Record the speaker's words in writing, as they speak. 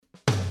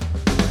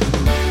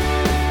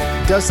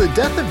Does the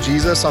death of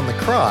Jesus on the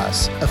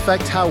cross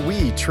affect how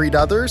we treat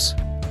others?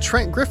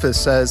 Trent Griffith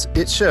says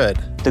it should.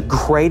 The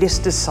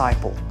greatest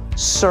disciple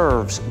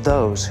serves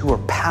those who are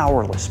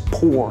powerless,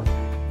 poor,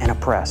 and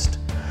oppressed.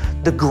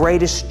 The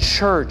greatest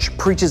church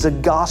preaches a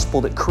gospel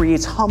that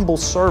creates humble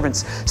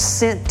servants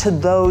sent to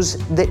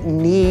those that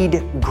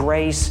need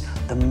grace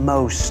the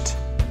most.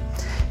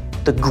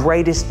 The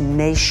greatest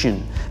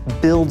nation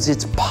builds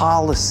its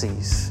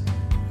policies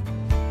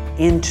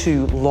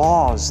into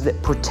laws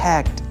that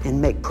protect and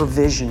make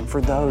provision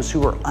for those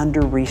who are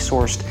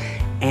under-resourced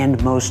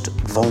and most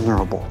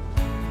vulnerable.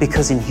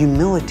 Because in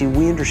humility,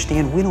 we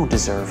understand we don't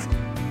deserve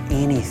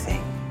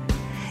anything.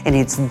 And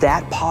it's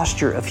that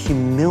posture of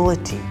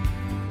humility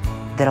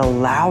that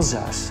allows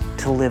us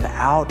to live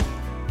out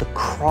the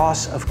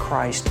cross of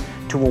Christ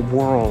to a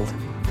world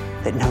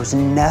that knows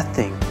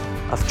nothing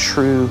of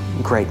true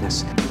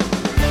greatness.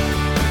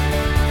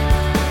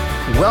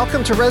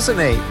 Welcome to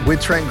Resonate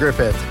with Trent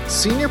Griffith,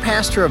 Senior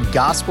Pastor of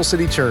Gospel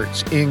City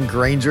Church in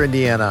Granger,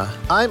 Indiana.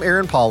 I'm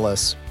Aaron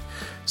Paulus.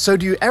 So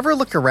do you ever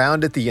look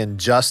around at the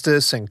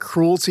injustice and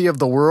cruelty of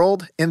the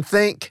world and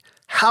think,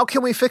 how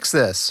can we fix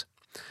this?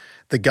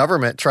 The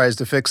government tries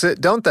to fix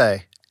it, don't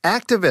they?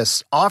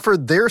 Activists offer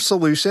their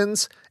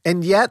solutions,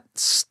 and yet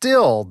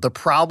still the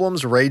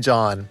problems rage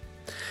on.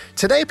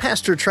 Today,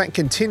 Pastor Trent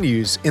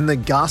continues in the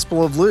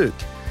Gospel of Luke.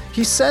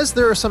 He says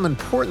there are some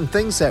important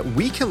things that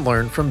we can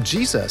learn from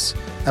Jesus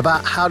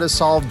about how to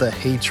solve the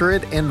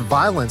hatred and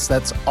violence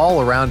that's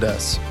all around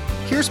us.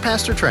 Here's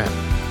Pastor Trent.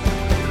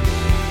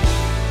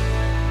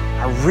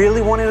 I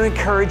really want to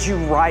encourage you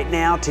right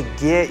now to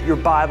get your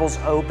Bibles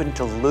open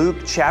to Luke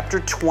chapter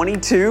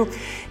 22.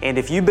 And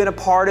if you've been a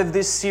part of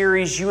this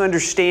series, you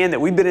understand that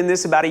we've been in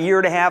this about a year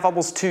and a half,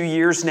 almost 2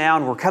 years now,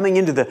 and we're coming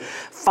into the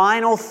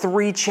final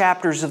 3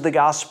 chapters of the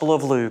Gospel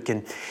of Luke.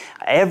 And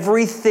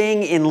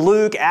everything in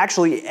Luke,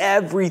 actually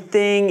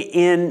everything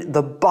in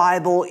the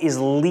Bible is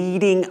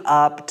leading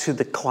up to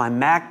the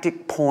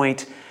climactic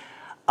point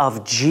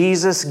of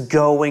Jesus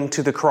going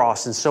to the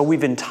cross. And so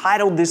we've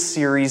entitled this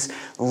series,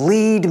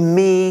 Lead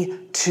Me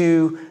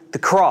to the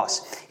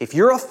Cross. If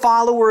you're a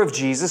follower of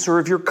Jesus, or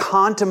if you're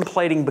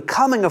contemplating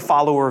becoming a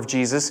follower of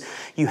Jesus,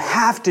 you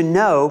have to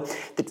know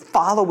that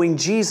following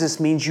Jesus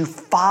means you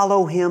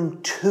follow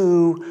Him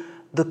to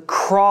the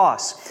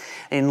cross.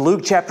 In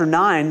Luke chapter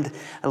 9,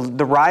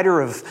 the writer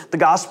of the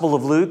Gospel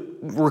of Luke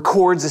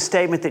records a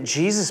statement that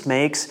Jesus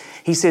makes.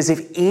 He says,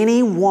 if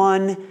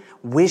anyone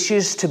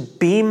wishes to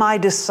be my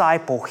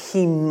disciple,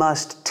 he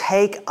must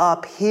take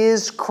up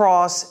his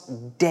cross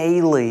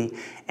daily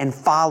and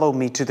follow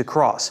me to the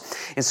cross.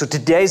 And so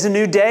today's a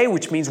new day,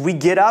 which means we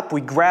get up,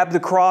 we grab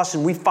the cross,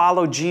 and we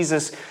follow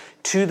Jesus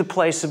to the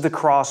place of the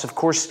cross. Of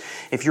course,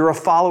 if you're a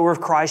follower of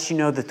Christ, you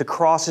know that the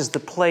cross is the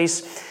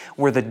place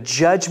where the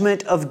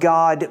judgment of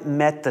God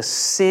met the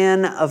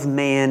sin of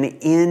man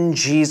in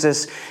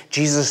Jesus.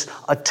 Jesus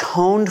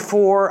atoned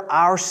for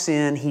our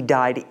sin. He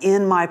died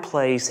in my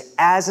place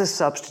as a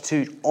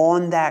substitute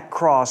on that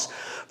cross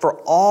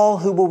for all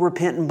who will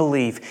repent and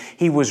believe.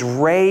 He was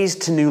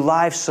raised to new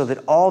life so that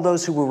all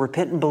those who will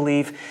repent and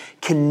believe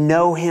can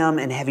know Him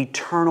and have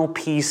eternal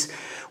peace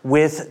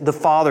with the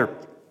Father.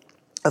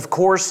 Of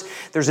course,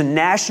 there's a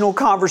national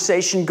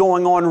conversation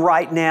going on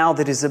right now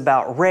that is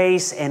about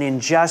race and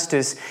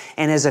injustice.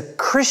 And as a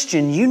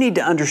Christian, you need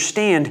to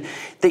understand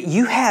that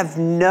you have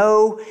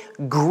no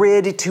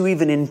grid to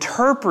even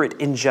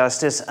interpret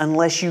injustice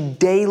unless you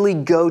daily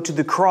go to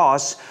the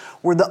cross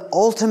where the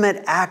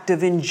ultimate act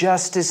of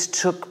injustice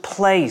took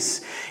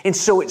place. And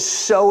so it's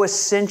so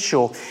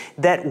essential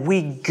that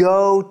we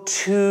go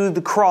to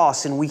the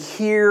cross and we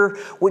hear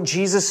what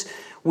Jesus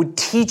would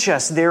teach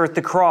us there at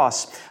the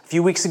cross. A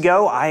few weeks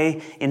ago,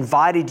 I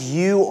invited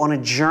you on a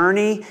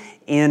journey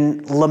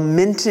in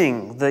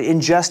lamenting the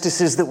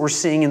injustices that we're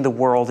seeing in the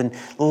world and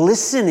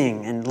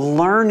listening and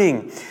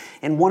learning.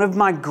 And one of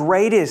my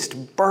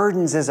greatest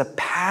burdens as a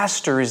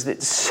pastor is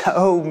that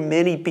so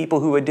many people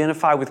who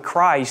identify with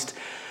Christ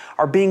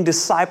are being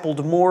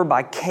discipled more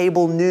by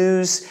cable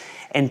news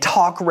and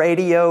talk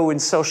radio and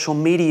social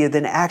media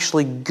than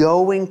actually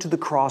going to the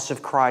cross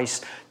of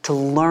Christ to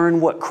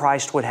learn what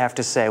Christ would have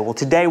to say. Well,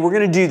 today we're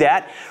going to do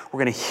that.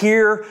 We're going to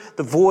hear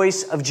the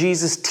voice of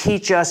Jesus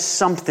teach us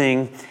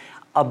something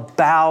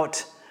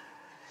about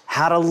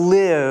how to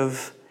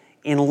live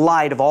in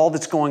light of all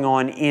that's going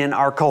on in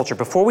our culture.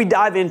 Before we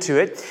dive into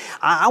it,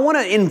 I want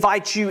to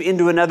invite you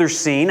into another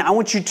scene. I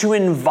want to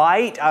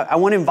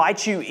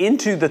invite you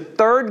into the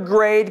 3rd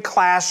grade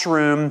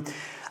classroom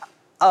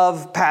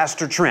of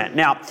Pastor Trent.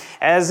 Now,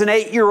 as an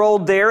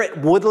 8-year-old there at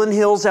Woodland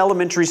Hills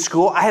Elementary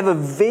School, I have a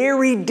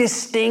very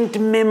distinct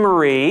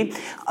memory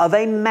of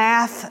a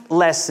math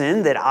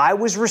lesson that I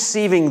was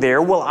receiving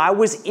there while I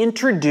was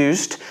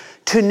introduced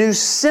to new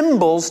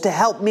symbols to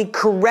help me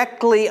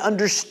correctly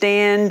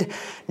understand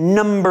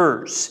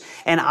numbers.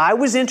 And I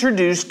was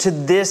introduced to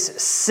this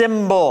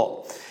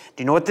symbol.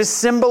 Do you know what this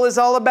symbol is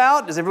all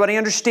about? Does everybody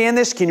understand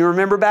this? Can you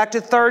remember back to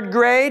 3rd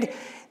grade?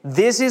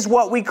 This is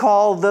what we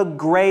call the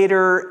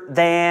greater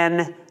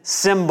than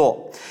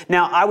symbol.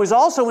 Now, I was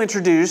also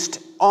introduced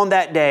on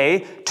that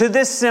day to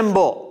this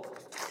symbol.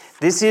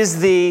 This is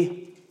the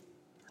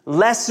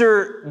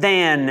lesser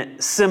than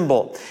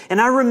symbol.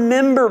 And I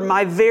remember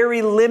my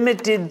very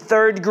limited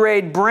third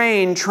grade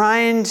brain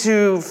trying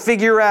to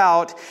figure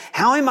out,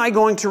 how am I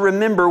going to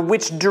remember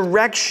which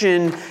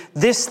direction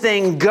this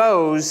thing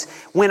goes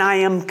when I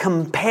am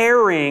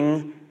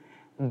comparing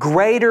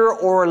greater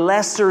or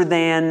lesser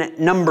than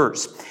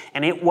numbers?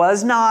 And it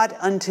was not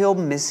until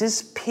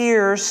Mrs.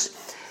 Pierce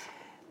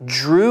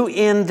drew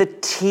in the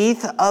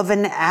teeth of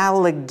an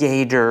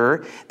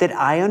alligator that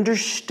I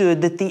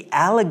understood that the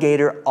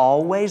alligator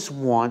always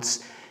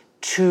wants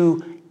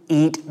to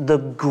eat the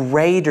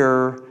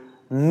greater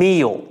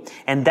meal.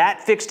 And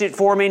that fixed it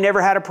for me.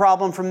 Never had a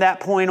problem from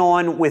that point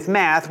on with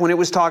math when it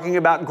was talking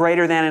about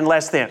greater than and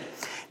less than.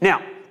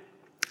 Now,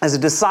 as a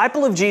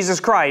disciple of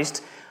Jesus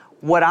Christ,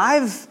 what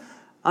I've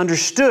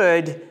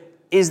understood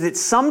is that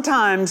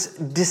sometimes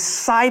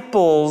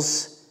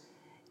disciples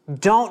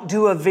don't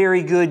do a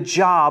very good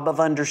job of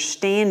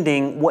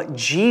understanding what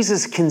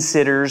Jesus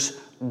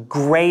considers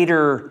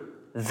greater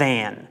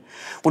than.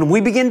 When we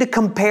begin to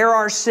compare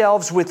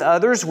ourselves with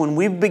others, when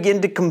we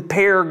begin to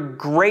compare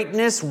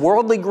greatness,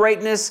 worldly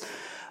greatness,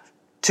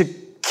 to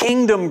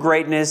kingdom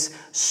greatness,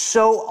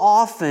 so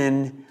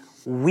often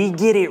we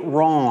get it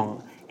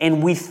wrong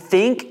and we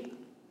think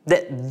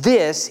that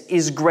this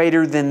is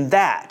greater than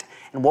that.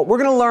 And what we're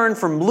going to learn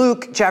from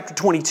Luke chapter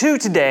 22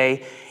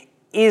 today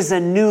is a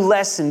new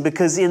lesson,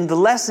 because in the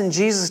lesson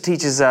Jesus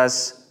teaches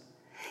us,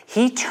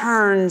 He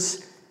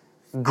turns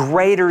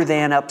greater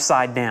than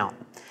upside down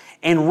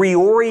and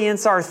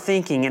reorients our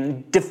thinking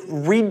and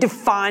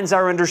redefines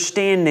our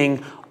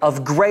understanding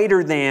of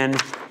greater than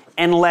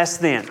and less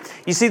than.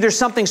 You see, there's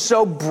something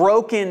so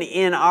broken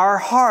in our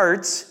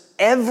hearts,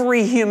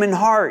 every human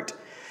heart.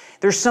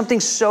 There's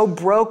something so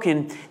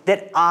broken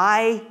that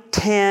I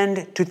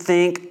tend to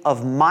think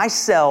of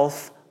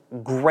myself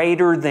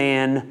greater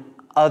than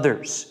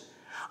others.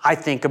 I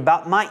think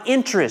about my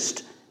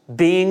interest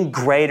being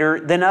greater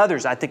than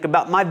others. I think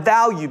about my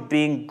value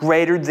being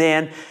greater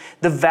than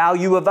the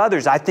value of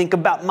others. I think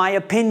about my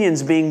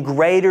opinions being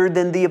greater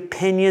than the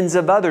opinions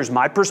of others.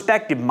 My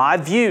perspective, my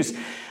views,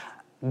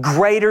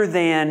 greater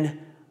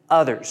than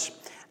others.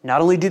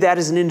 Not only do that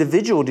as an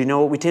individual, do you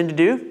know what we tend to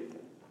do?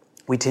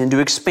 We tend to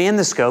expand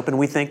the scope and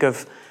we think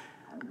of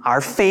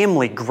our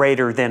family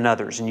greater than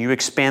others. And you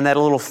expand that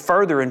a little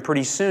further and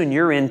pretty soon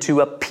you're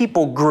into a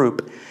people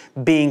group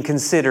being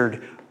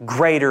considered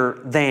greater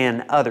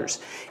than others.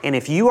 And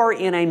if you are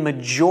in a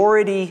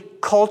majority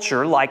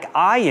culture like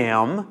I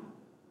am,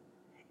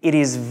 it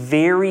is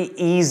very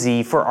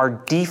easy for our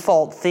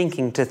default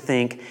thinking to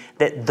think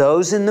that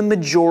those in the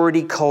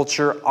majority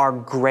culture are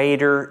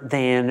greater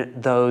than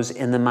those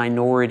in the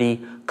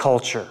minority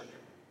culture.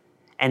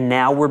 And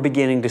now we're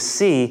beginning to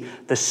see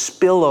the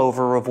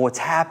spillover of what's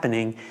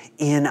happening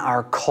in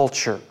our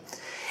culture.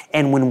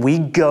 And when we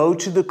go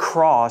to the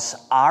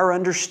cross, our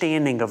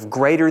understanding of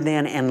greater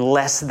than and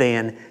less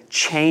than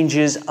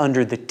changes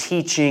under the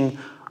teaching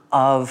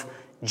of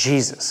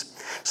Jesus.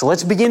 So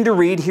let's begin to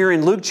read here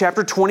in Luke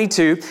chapter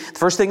 22. The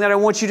first thing that I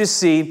want you to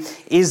see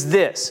is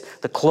this.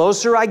 The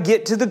closer I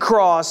get to the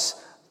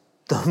cross,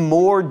 the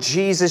more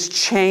Jesus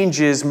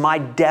changes my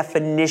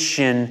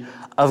definition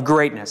of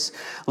greatness.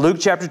 Luke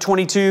chapter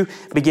 22,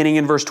 beginning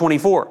in verse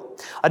 24.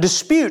 A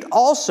dispute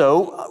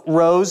also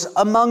rose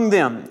among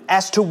them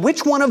as to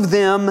which one of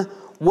them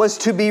was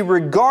to be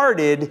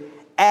regarded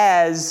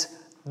as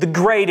the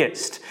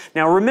greatest.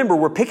 Now remember,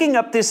 we're picking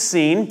up this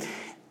scene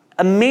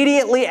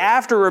immediately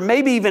after, or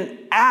maybe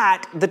even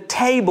at, the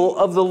table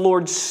of the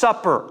Lord's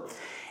Supper.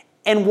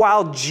 And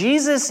while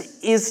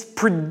Jesus is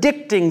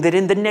predicting that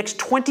in the next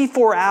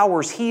 24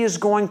 hours, He is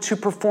going to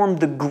perform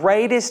the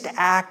greatest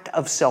act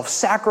of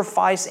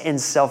self-sacrifice and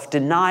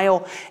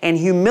self-denial and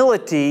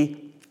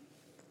humility,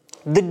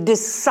 the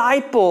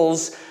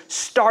disciples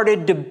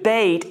started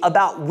debate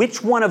about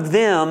which one of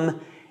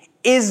them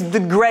is the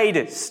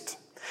greatest.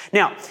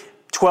 Now,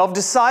 12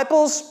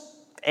 disciples,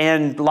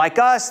 and like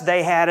us,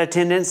 they had a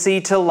tendency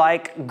to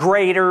like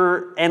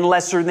greater and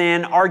lesser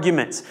than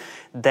arguments.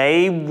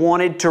 They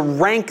wanted to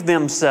rank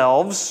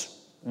themselves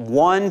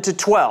 1 to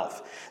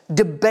 12,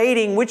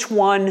 debating which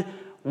one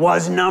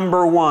was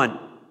number one.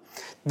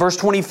 Verse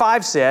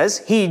 25 says,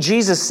 He,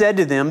 Jesus, said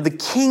to them, the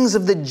kings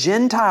of the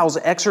Gentiles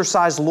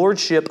exercise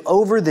lordship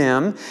over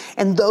them,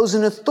 and those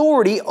in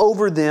authority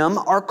over them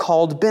are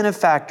called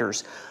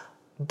benefactors.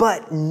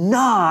 But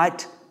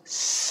not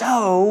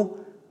so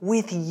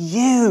with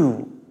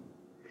you.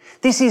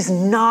 This is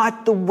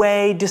not the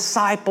way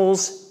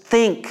disciples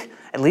think.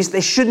 At least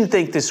they shouldn't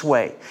think this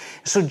way.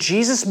 So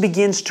Jesus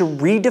begins to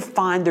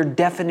redefine their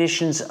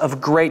definitions of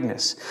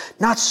greatness.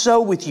 Not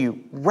so with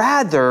you.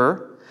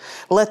 Rather,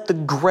 let the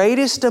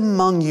greatest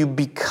among you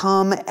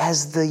become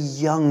as the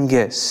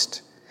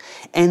youngest,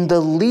 and the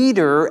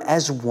leader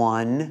as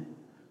one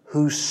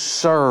who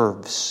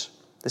serves.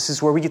 This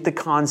is where we get the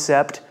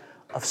concept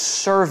of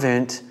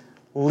servant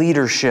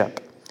leadership.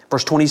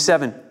 Verse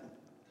 27.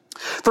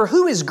 For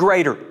who is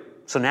greater?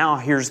 So now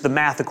here's the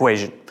math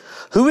equation.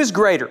 Who is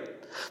greater,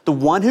 the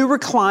one who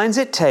reclines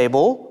at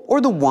table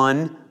or the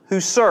one who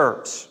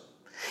serves?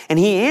 And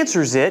he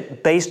answers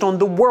it based on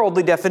the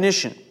worldly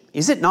definition.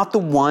 Is it not the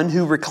one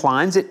who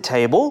reclines at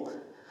table?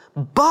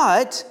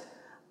 But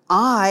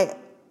I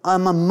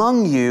am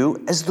among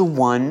you as the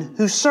one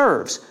who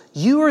serves.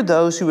 You are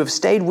those who have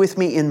stayed with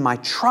me in my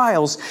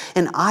trials,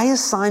 and I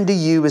assign to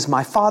you as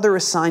my Father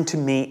assigned to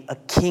me a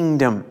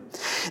kingdom,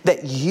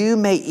 that you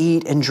may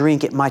eat and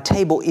drink at my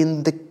table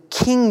in the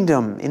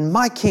kingdom, in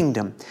my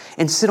kingdom,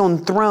 and sit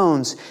on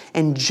thrones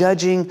and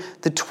judging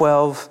the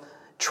 12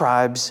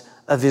 tribes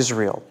of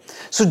Israel.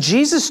 So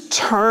Jesus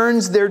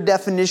turns their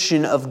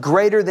definition of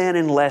greater than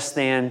and less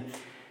than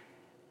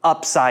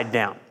upside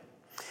down.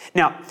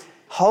 Now,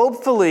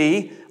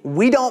 hopefully,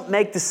 we don't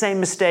make the same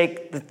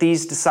mistake that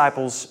these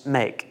disciples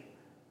make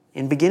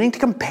in beginning to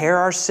compare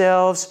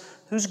ourselves.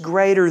 Who's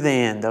greater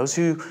than? Those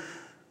who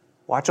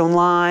watch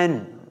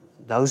online,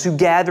 those who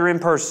gather in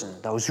person,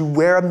 those who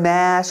wear a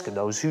mask,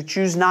 those who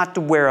choose not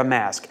to wear a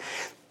mask.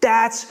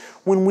 That's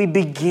when we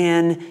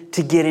begin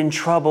to get in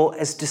trouble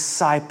as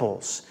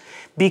disciples,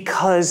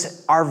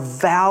 because our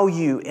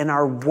value and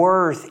our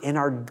worth and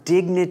our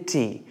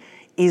dignity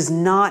is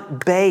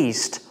not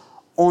based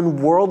on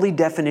worldly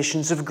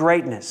definitions of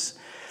greatness.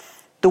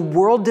 The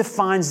world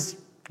defines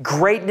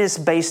greatness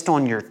based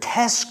on your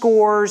test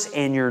scores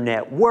and your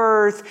net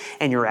worth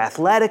and your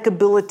athletic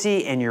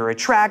ability and your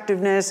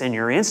attractiveness and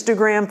your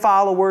Instagram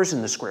followers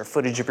and the square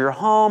footage of your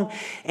home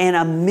and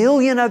a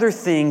million other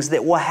things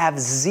that will have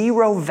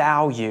zero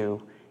value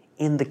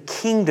in the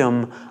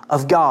kingdom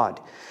of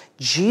God.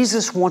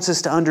 Jesus wants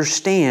us to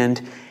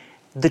understand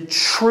the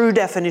true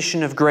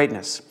definition of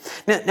greatness.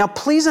 Now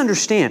please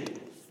understand,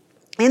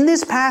 in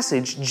this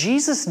passage,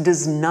 Jesus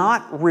does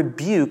not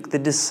rebuke the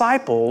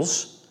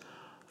disciples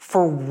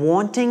for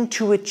wanting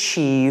to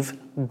achieve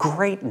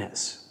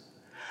greatness.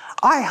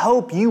 I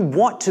hope you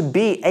want to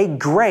be a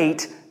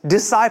great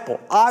disciple.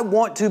 I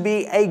want to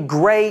be a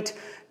great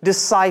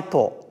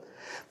disciple.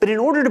 But in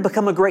order to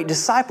become a great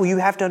disciple, you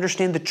have to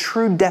understand the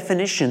true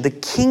definition, the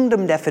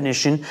kingdom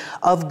definition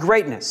of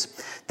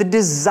greatness. The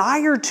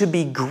desire to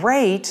be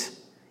great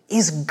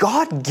is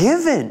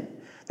God-given.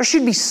 There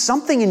should be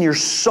something in your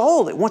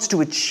soul that wants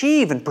to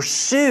achieve and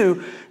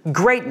pursue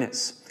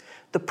greatness.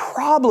 The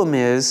problem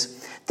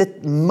is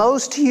that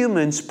most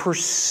humans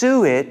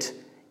pursue it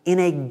in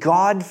a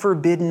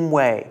God-forbidden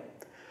way.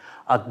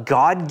 A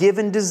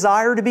God-given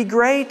desire to be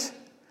great,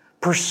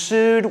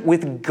 pursued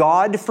with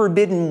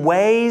God-forbidden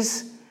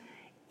ways,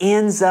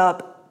 ends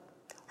up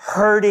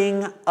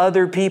hurting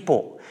other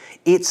people.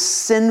 It's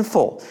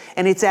sinful,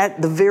 and it's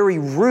at the very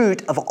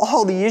root of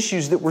all the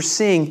issues that we're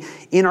seeing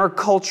in our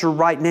culture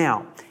right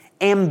now.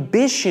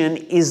 Ambition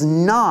is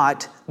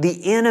not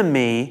the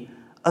enemy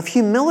of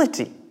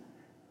humility.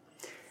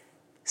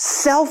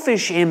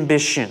 Selfish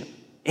ambition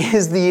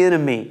is the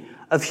enemy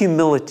of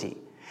humility.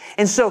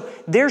 And so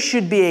there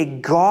should be a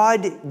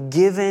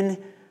God-given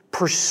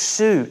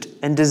pursuit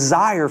and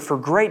desire for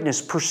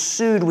greatness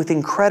pursued with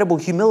incredible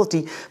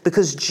humility,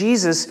 because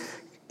Jesus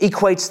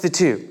equates the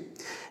two.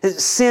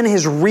 Sin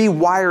has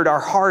rewired our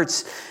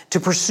hearts to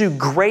pursue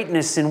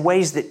greatness in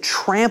ways that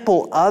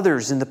trample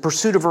others in the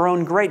pursuit of our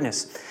own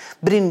greatness.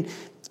 But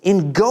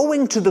in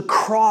going to the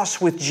cross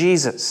with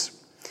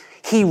Jesus,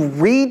 He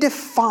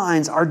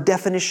redefines our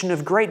definition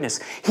of greatness.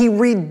 He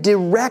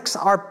redirects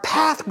our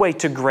pathway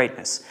to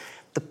greatness.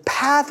 The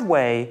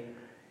pathway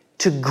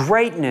to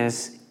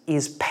greatness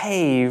is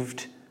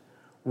paved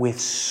with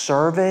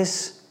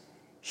service,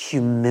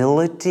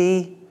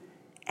 humility,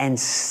 and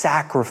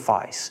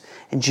sacrifice.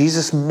 And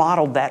Jesus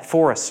modeled that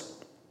for us.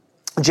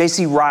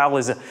 J.C. Ryle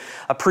is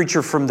a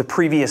preacher from the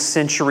previous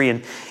century,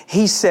 and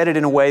he said it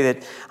in a way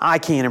that I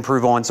can't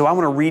improve on. So I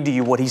want to read to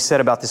you what he said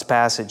about this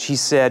passage. He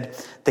said,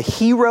 "The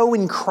hero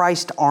in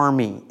Christ's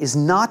army is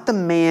not the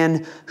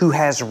man who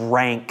has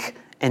rank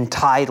and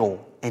title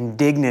and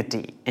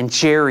dignity and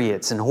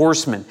chariots and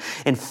horsemen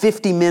and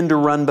 50 men to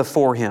run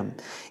before him.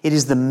 It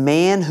is the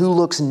man who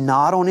looks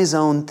not on his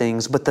own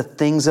things, but the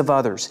things of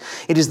others.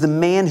 It is the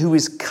man who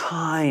is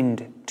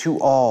kind to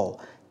all,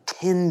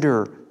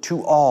 tender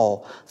to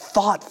all,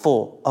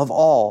 thoughtful of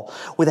all,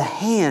 with a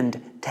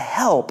hand to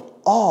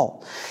help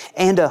all,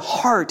 and a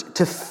heart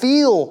to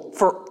feel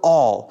for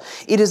all.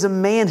 It is a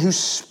man who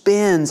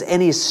spends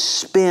and is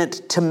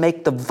spent to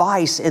make the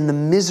vice and the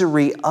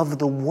misery of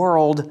the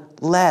world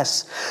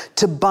less,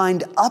 to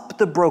bind up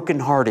the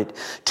brokenhearted,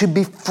 to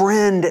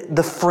befriend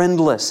the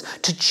friendless,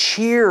 to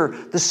cheer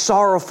the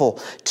sorrowful,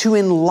 to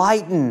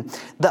enlighten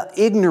the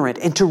ignorant,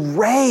 and to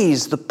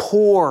raise the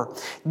poor.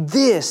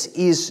 This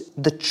is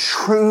the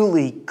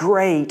truly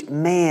great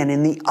man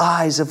in the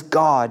eyes of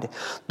God.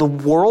 The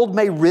world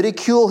may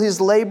ridicule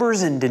his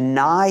labors and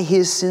deny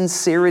his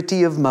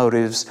sincerity of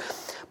motives,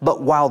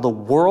 but while the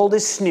world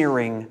is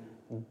sneering,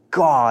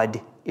 God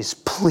is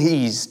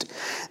pleased.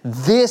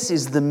 This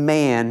is the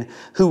man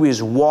who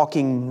is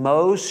walking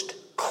most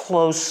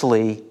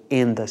closely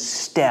in the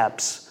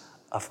steps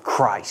of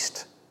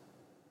Christ.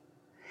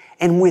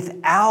 And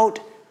without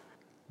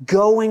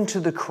going to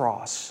the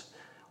cross,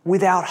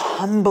 without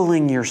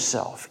humbling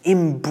yourself,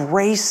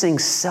 embracing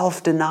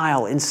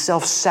self-denial and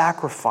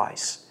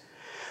self-sacrifice,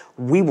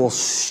 we will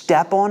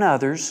step on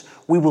others,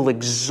 we will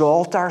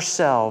exalt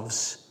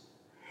ourselves,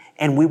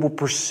 and we will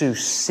pursue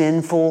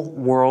sinful,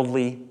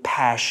 worldly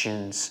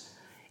passions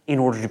in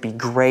order to be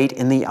great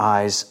in the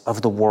eyes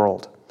of the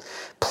world.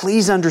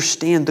 Please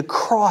understand, the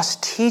cross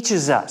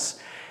teaches us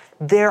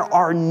there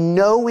are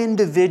no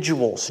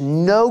individuals,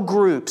 no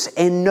groups,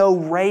 and no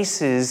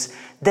races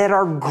that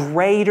are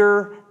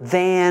greater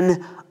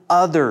than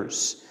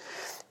others.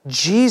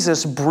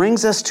 Jesus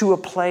brings us to a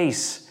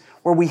place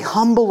where we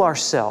humble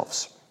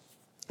ourselves.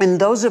 And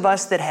those of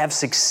us that have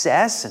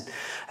success and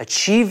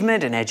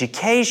achievement and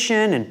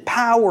education and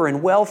power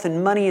and wealth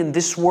and money in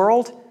this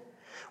world,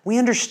 we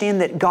understand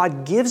that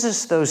God gives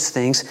us those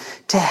things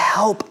to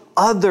help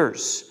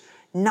others,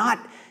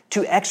 not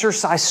to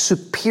exercise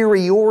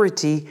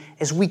superiority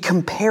as we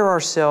compare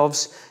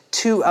ourselves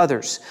to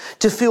others.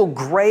 To feel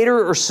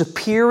greater or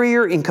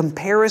superior in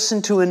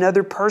comparison to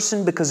another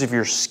person because of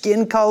your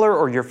skin color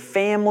or your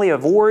family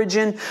of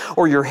origin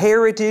or your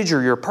heritage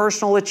or your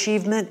personal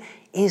achievement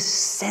is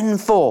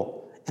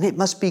sinful, and it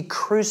must be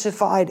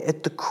crucified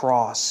at the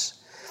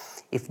cross.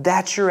 If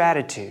that's your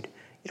attitude,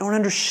 you don't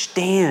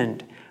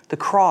understand the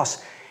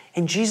cross.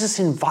 And Jesus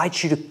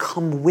invites you to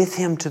come with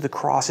Him to the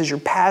cross. As your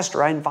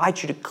pastor, I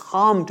invite you to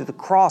come to the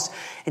cross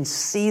and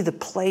see the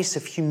place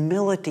of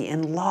humility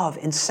and love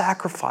and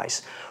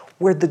sacrifice,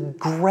 where the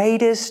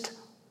greatest,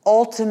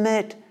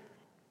 ultimate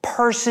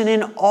person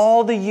in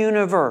all the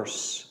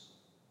universe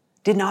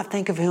did not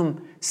think of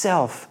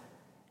Himself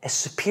as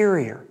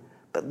superior,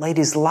 but laid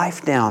His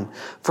life down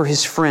for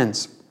His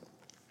friends.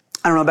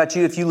 I don't know about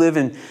you, if you live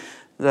in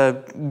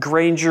the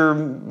Granger,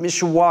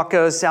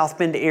 Mishawaka, South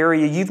Bend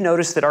area, you've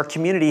noticed that our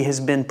community has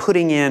been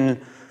putting in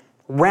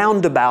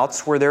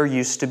roundabouts where there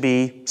used to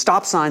be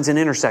stop signs and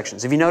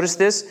intersections. Have you noticed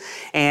this?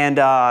 And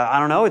I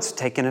don't know, it's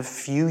taken a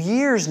few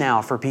years now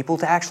for people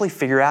to actually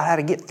figure out how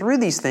to get through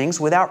these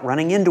things without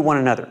running into one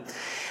another.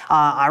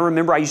 I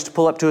remember I used to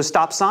pull up to a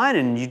stop sign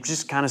and you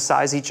just kind of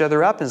size each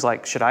other up. And it's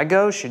like, should I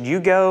go? Should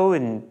you go?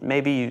 And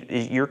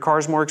maybe your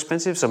car's more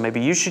expensive, so maybe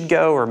you should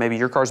go. Or maybe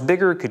your car's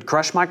bigger, could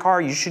crush my car,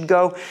 you should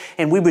go.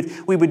 And we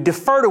would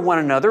defer to one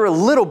another a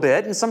little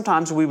bit, and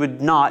sometimes we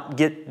would not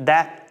get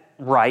that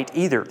right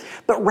either.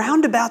 But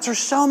roundabouts are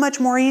so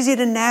much more easy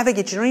to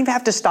navigate. You don't even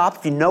have to stop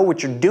if you know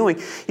what you're doing.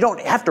 You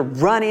don't have to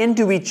run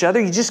into each other.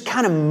 You just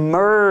kind of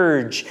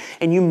merge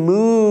and you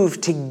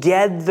move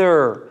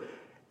together.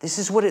 This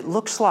is what it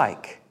looks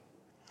like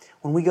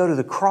when we go to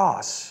the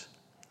cross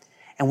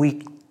and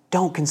we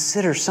don't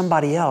consider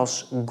somebody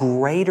else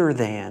greater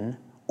than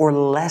or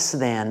less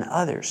than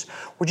others.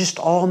 We're just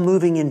all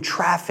moving in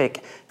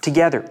traffic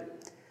together.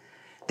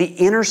 The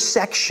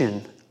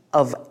intersection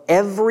of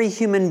every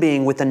human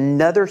being with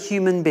another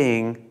human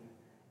being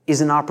is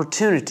an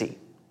opportunity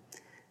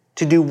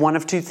to do one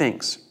of two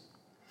things.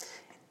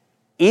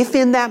 If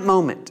in that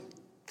moment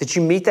that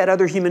you meet that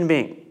other human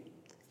being,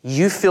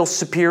 you feel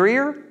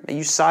superior,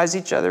 you size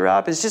each other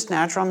up, it's just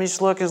natural. I mean, you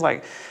just look, it's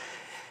like,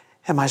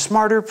 am I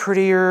smarter,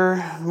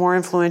 prettier, more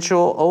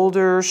influential,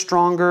 older,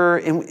 stronger?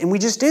 And we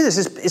just do this.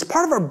 It's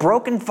part of our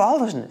broken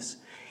fallenness.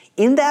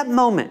 In that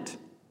moment,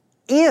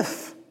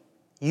 if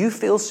you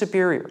feel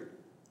superior,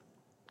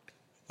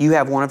 you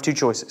have one of two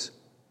choices.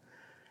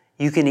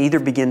 You can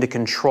either begin to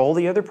control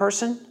the other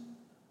person,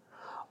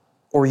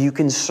 or you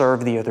can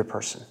serve the other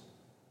person.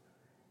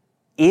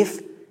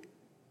 If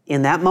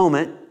in that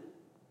moment,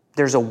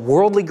 there's a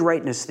worldly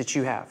greatness that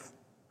you have,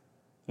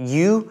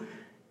 you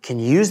can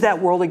use that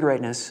worldly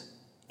greatness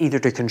either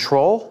to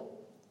control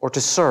or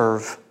to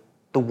serve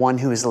the one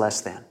who is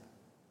less than.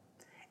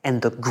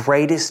 And the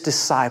greatest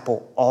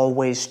disciple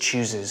always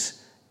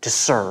chooses to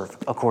serve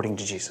according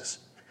to Jesus.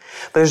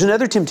 But there's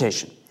another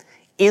temptation.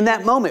 In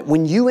that moment,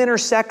 when you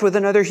intersect with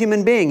another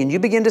human being and you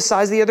begin to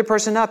size the other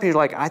person up, and you're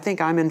like, I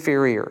think I'm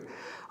inferior.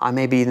 I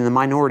may be in the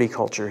minority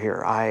culture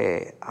here.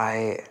 I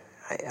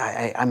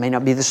may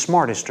not be the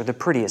smartest or the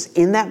prettiest.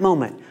 In that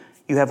moment,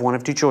 you have one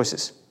of two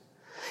choices.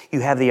 You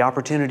have the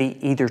opportunity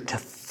either to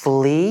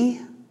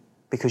flee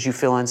because you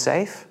feel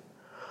unsafe,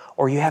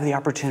 or you have the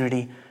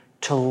opportunity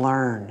to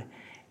learn.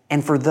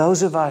 And for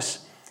those of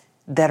us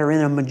that are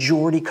in a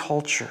majority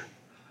culture,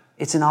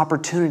 it's an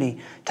opportunity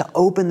to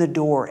open the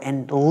door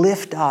and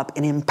lift up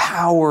and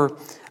empower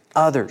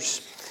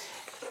others.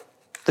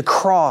 The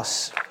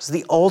cross is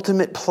the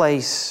ultimate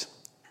place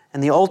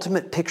and the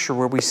ultimate picture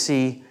where we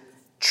see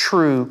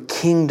true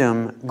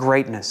kingdom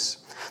greatness.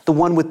 The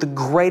one with the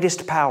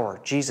greatest power,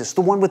 Jesus.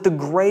 The one with the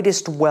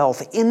greatest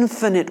wealth,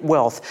 infinite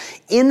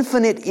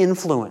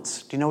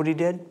influence. Do you know what He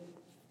did?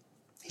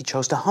 He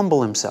chose to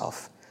humble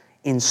Himself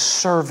in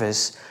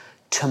service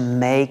to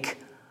make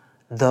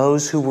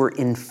those who were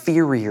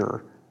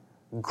inferior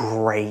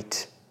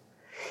great.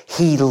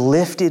 He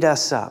lifted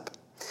us up.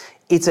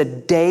 It's a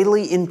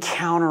daily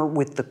encounter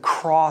with the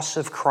cross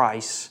of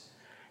Christ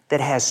that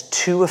has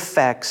two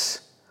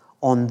effects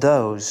on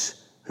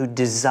those who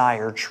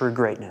desire true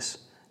greatness.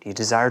 Do you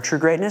desire true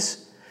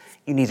greatness?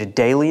 You need a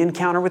daily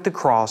encounter with the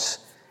cross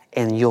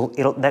And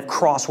that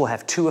cross will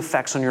have two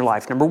effects on your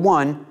life. Number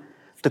one,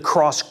 the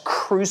cross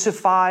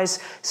crucifies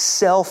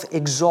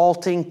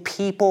self-exalting,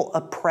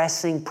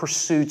 people-oppressing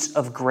pursuits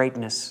of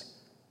greatness.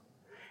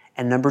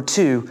 And number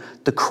two,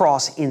 the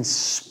cross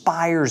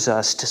inspires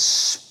us to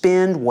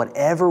spend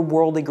whatever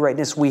worldly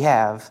greatness we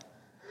have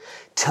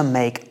to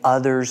make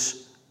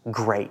others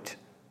great.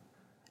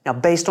 Now,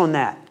 based on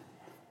that,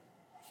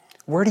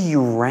 where do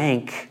you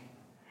rank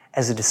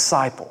as a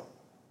disciple?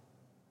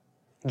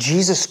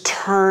 Jesus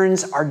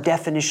turns our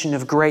definition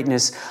of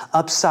greatness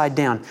upside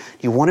down. Do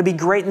you want to be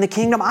great in the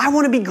kingdom? I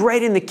want to be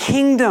great in the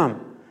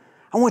kingdom.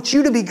 I want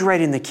you to be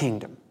great in the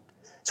kingdom.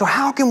 So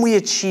how can we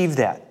achieve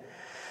that?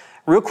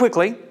 Real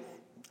quickly,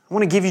 I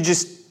want to give you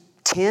just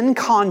 10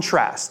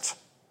 contrasts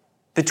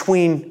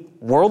between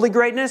worldly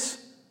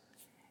greatness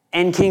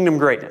and kingdom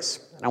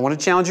greatness. And I want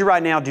to challenge you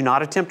right now, do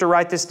not attempt to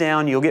write this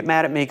down. You'll get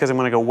mad at me because I'm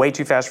going to go way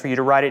too fast for you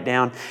to write it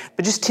down.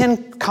 But just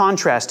 10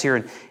 contrasts here.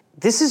 And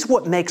this is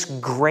what makes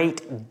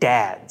great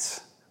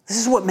dads. This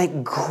is what makes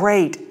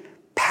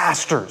great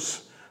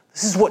pastors.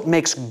 This is what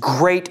makes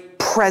great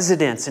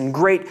presidents and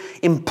great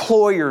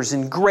employers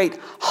and great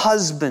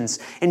husbands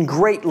and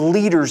great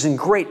leaders and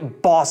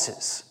great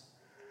bosses.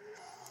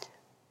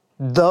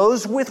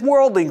 Those with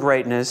worldly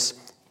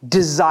greatness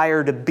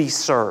desire to be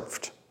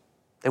served.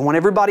 They want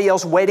everybody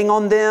else waiting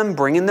on them,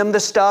 bringing them the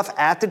stuff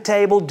at the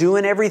table,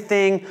 doing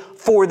everything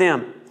for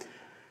them.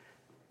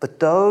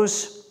 But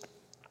those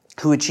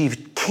who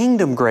achieve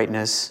kingdom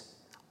greatness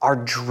are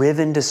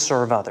driven to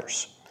serve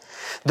others.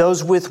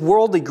 Those with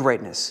worldly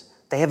greatness,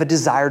 they have a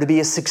desire to be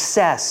a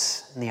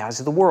success in the eyes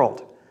of the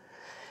world.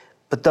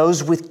 But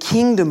those with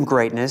kingdom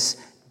greatness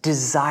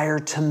desire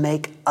to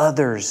make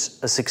others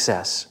a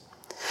success.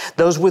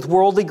 Those with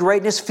worldly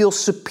greatness feel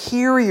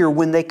superior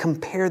when they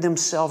compare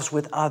themselves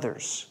with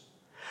others.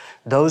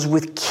 Those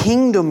with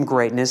kingdom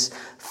greatness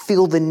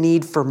feel the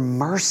need for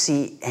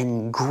mercy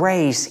and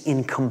grace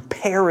in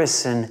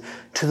comparison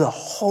to the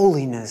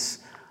holiness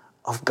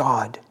of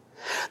God.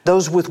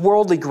 Those with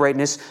worldly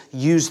greatness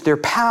use their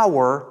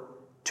power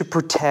to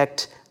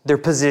protect their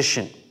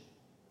position.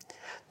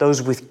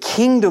 Those with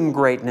kingdom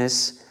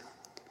greatness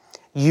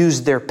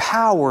use their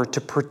power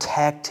to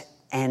protect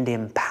and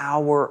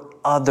empower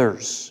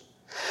others.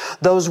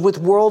 Those with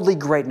worldly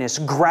greatness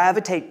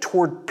gravitate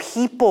toward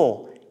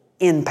people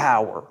in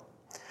power.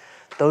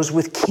 Those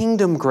with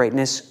kingdom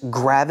greatness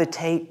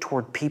gravitate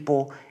toward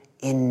people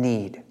in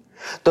need.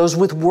 Those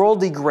with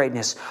worldly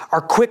greatness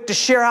are quick to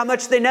share how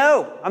much they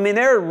know. I mean,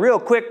 they're real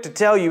quick to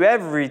tell you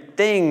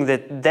everything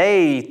that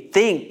they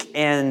think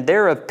and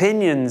their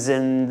opinions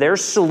and their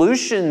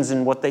solutions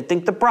and what they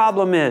think the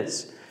problem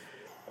is.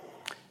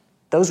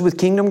 Those with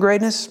kingdom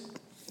greatness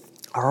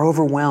are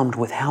overwhelmed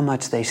with how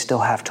much they still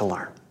have to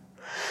learn.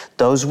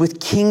 Those with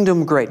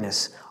kingdom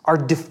greatness are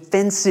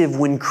defensive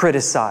when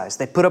criticized.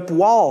 They put up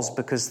walls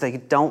because they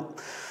don't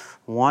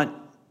want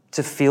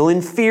to feel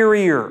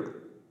inferior.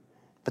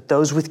 But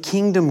those with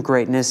kingdom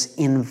greatness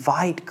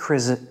invite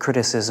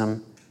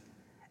criticism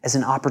as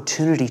an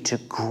opportunity to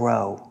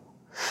grow.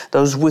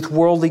 Those with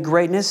worldly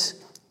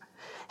greatness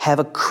have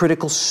a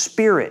critical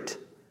spirit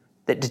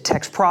that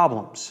detects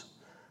problems.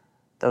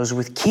 Those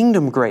with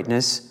kingdom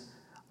greatness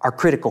are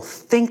critical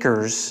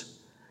thinkers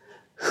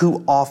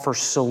who offer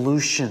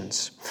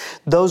solutions.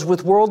 Those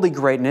with worldly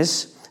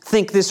greatness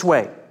think this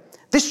way: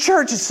 this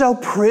church is so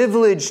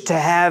privileged to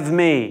have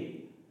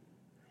me.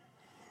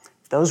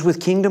 Those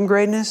with kingdom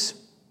greatness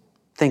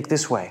think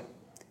this way: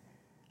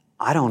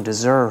 I don't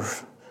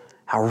deserve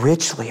how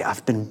richly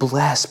I've been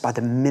blessed by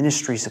the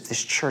ministries of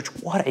this church.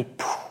 What a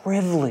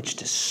privilege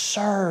to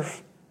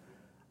serve.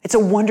 It's a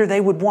wonder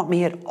they would want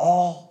me at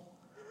all.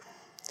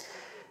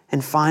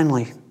 And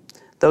finally,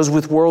 those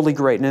with worldly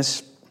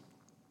greatness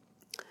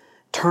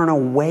turn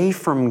away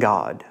from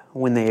God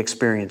when they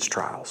experience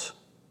trials.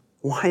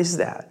 Why is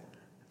that?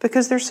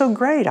 Because they're so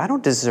great. I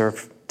don't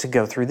deserve to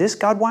go through this.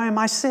 God, why am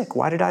I sick?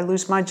 Why did I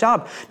lose my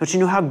job? Don't you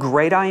know how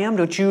great I am?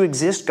 Don't you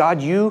exist?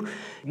 God, you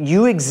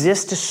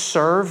exist to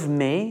serve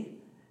me.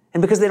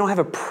 And because they don't have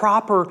a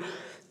proper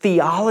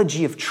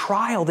theology of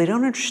trial, they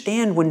don't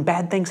understand when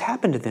bad things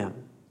happen to them.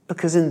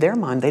 Because in their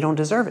mind, they don't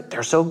deserve it.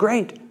 They're so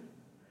great.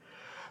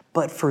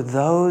 But for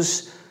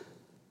those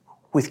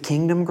with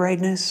kingdom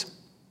greatness,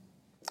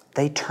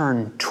 they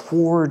turn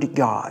toward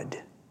God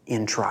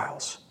in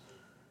trials.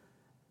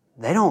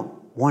 They don't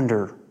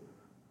wonder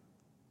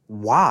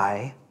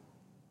why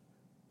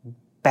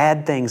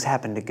bad things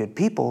happen to good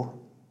people.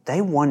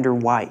 They wonder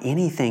why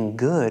anything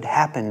good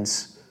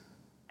happens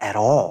at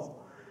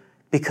all.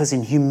 Because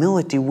in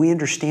humility, we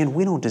understand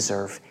we don't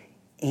deserve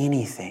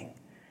anything.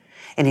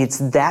 And it's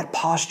that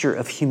posture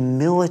of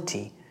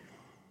humility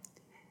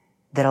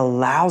that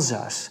allows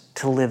us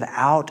to live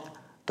out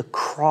the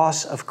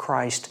cross of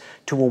Christ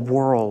to a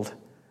world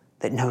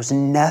that knows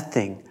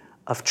nothing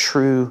of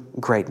true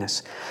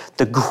greatness.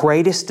 The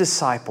greatest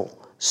disciple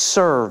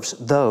serves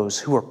those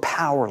who are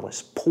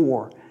powerless,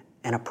 poor,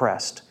 and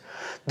oppressed.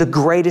 The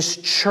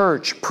greatest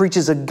church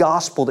preaches a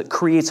gospel that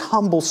creates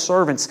humble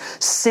servants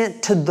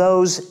sent to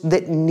those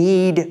that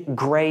need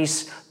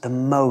grace the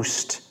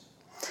most.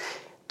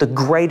 The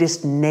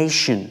greatest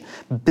nation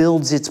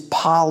builds its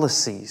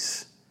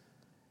policies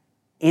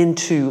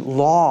into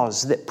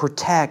laws that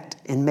protect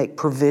and make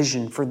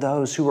provision for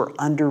those who are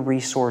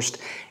under-resourced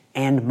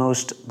and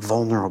most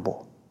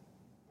vulnerable.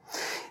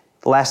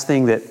 The last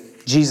thing that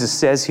Jesus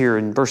says here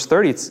in verse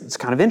 30, it's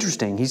kind of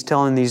interesting. He's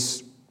telling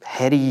these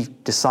heady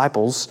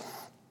disciples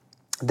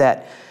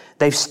that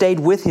they've stayed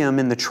with him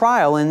in the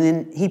trial, and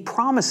then he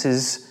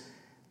promises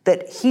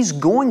that he's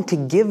going to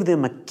give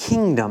them a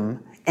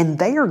kingdom and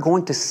they are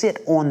going to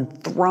sit on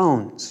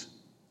thrones.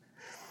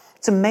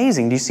 It's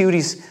amazing. Do you see what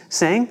he's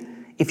saying?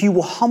 If you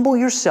will humble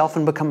yourself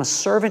and become a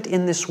servant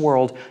in this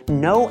world,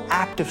 no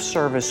act of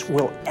service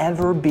will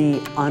ever be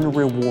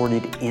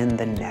unrewarded in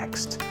the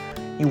next.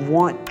 You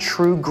want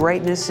true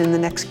greatness in the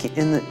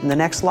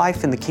next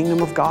life, in the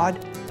kingdom of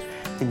God?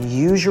 Then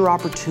use your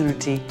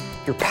opportunity,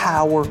 your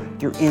power,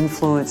 your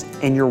influence,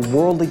 and your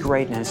worldly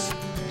greatness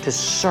to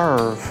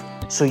serve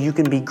so you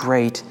can be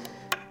great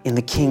in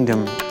the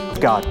kingdom of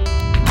God.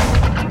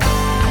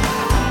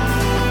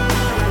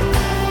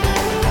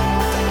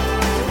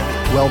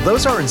 Well,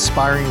 those are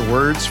inspiring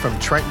words from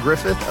Trent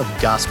Griffith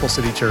of Gospel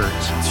City Church.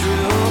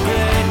 True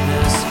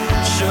greatness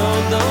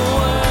showed the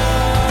world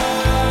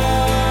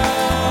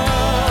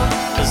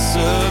a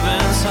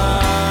servant's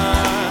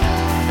heart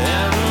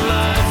and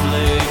life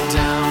laid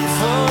down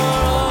for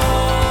all.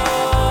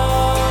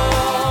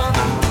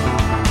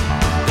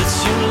 That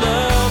you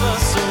love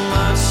us so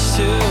much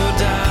to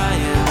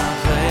die in our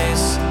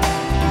place,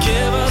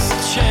 give us a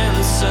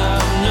chance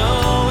of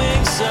knowing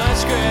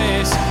such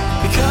grace.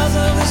 Because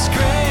of this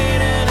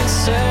great and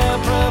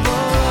inseparable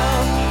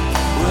love,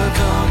 we're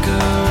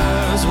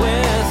conquerors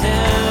with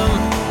Him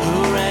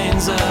who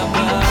reigns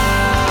above.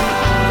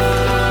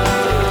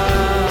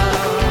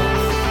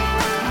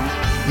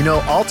 You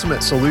know,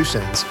 ultimate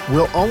solutions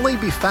will only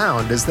be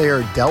found as they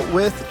are dealt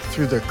with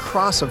through the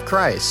cross of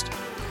Christ.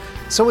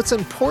 So it's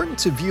important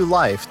to view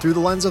life through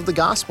the lens of the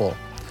gospel.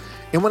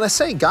 And when I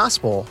say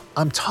gospel,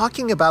 I'm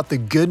talking about the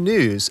good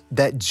news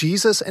that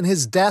Jesus and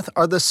His death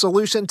are the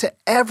solution to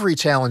every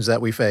challenge that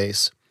we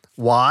face.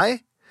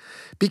 Why?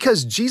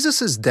 Because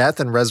Jesus' death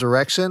and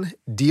resurrection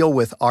deal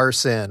with our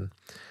sin.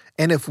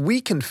 And if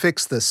we can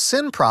fix the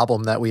sin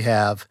problem that we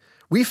have,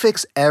 we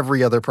fix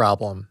every other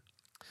problem.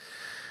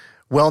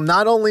 Well,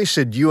 not only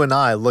should you and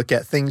I look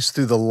at things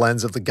through the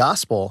lens of the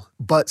gospel,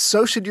 but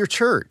so should your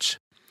church.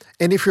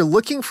 And if you're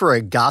looking for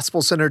a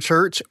gospel-centered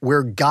church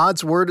where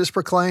God's word is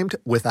proclaimed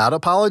without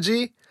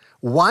apology,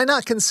 why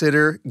not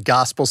consider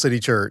Gospel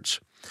City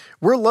Church?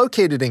 We're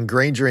located in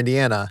Granger,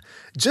 Indiana,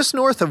 just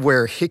north of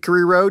where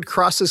Hickory Road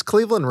crosses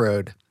Cleveland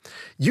Road.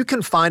 You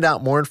can find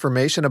out more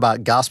information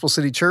about Gospel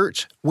City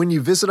Church when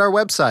you visit our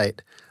website,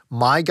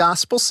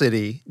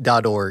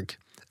 mygospelcity.org.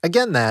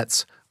 Again,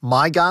 that's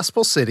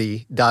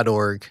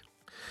mygospelcity.org.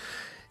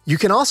 You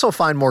can also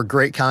find more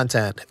great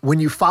content when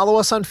you follow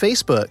us on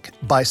Facebook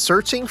by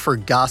searching for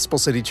Gospel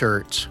City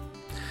Church.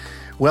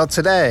 Well,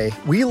 today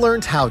we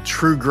learned how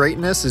true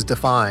greatness is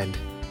defined.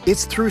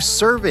 It's through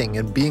serving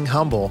and being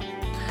humble.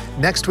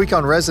 Next week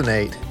on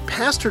Resonate,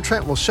 Pastor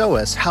Trent will show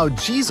us how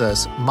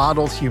Jesus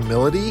modeled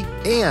humility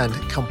and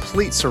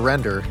complete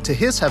surrender to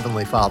His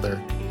Heavenly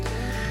Father.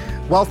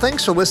 Well,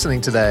 thanks for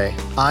listening today.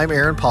 I'm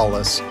Aaron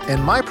Paulus,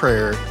 and my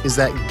prayer is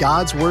that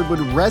God's Word would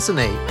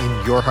resonate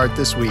in your heart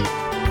this week.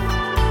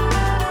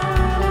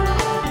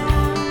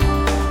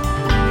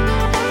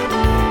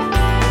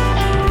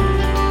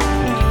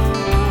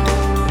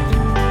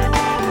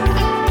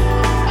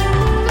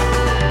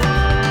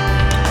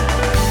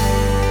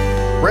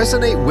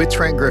 Resonate with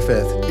Trent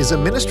Griffith is a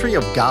ministry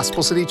of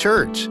Gospel City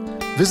Church.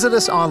 Visit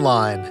us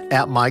online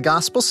at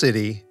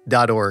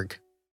mygospelcity.org.